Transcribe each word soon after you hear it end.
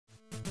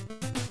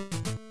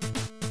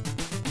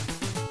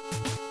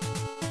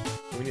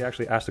we need to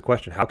actually ask the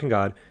question, how can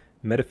God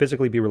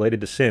metaphysically be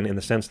related to sin in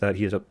the sense that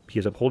he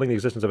is upholding the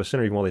existence of a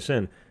sinner even while they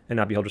sin and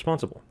not be held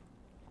responsible?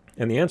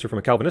 And the answer from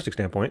a Calvinistic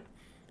standpoint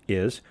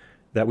is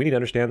that we need to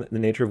understand the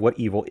nature of what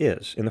evil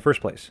is in the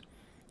first place.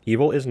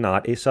 Evil is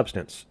not a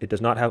substance. It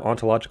does not have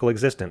ontological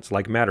existence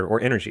like matter or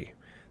energy.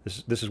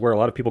 This is where a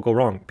lot of people go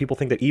wrong. People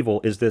think that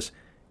evil is this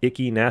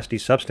icky, nasty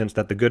substance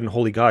that the good and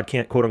holy God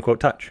can't quote-unquote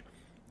touch.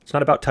 It's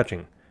not about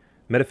touching.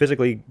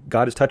 Metaphysically,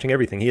 God is touching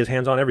everything. He has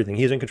hands on everything.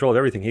 He is in control of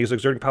everything. He is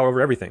exerting power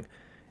over everything.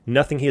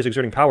 Nothing he is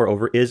exerting power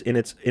over is in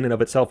and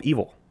of itself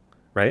evil,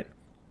 right?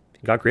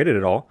 God created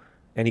it all,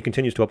 and he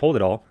continues to uphold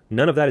it all.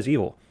 None of that is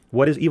evil.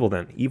 What is evil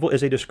then? Evil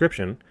is a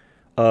description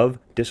of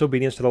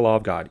disobedience to the law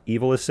of God.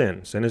 Evil is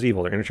sin. Sin is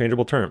evil. They're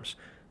interchangeable terms.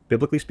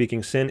 Biblically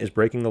speaking, sin is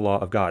breaking the law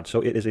of God.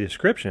 So it is a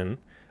description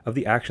of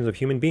the actions of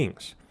human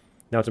beings.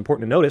 Now, it's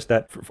important to notice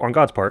that on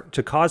God's part,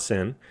 to cause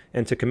sin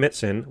and to commit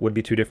sin would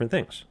be two different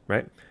things,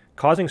 right?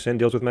 Causing sin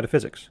deals with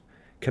metaphysics.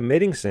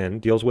 Committing sin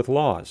deals with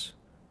laws,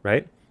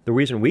 right? The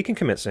reason we can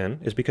commit sin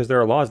is because there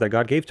are laws that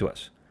God gave to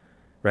us,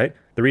 right?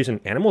 The reason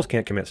animals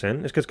can't commit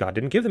sin is because God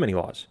didn't give them any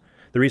laws.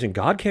 The reason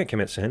God can't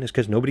commit sin is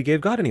because nobody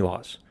gave God any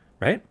laws,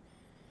 right?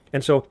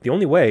 And so the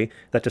only way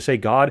that to say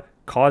God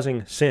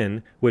causing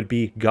sin would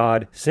be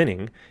God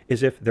sinning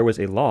is if there was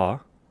a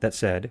law that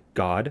said,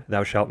 God,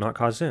 thou shalt not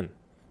cause sin.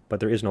 But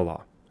there is no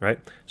law, right?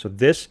 So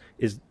this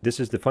is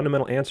the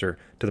fundamental answer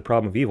to the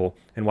problem of evil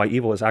and why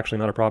evil is actually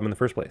not a problem in the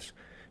first place.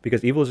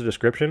 Because evil is a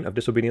description of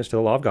disobedience to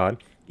the law of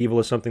God. Evil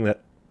is something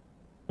that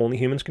only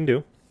humans can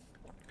do.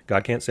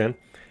 God can't sin.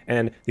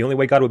 And the only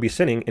way God would be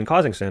sinning and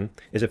causing sin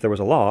is if there was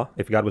a law,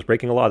 if God was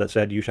breaking a law that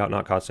said, you shall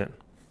not cause sin.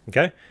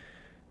 Okay?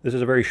 This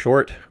is a very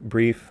short,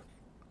 brief,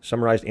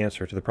 summarized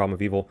answer to the problem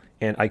of evil.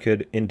 And I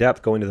could, in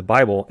depth, go into the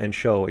Bible and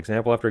show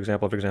example after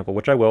example after example,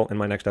 which I will in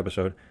my next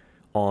episode,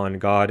 on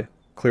God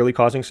clearly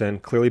causing sin,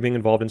 clearly being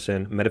involved in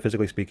sin,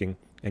 metaphysically speaking,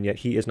 and yet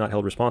he is not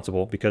held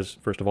responsible because,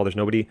 first of all, there's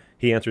nobody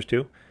he answers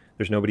to.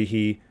 There's nobody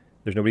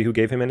who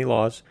gave him any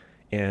laws.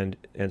 And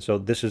so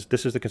this is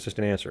the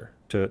consistent answer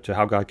to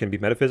how God can be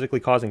metaphysically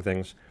causing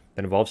things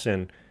that involve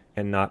sin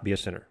and not be a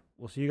sinner.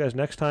 We'll see you guys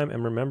next time,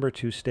 and remember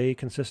to stay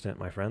consistent,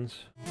 my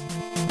friends.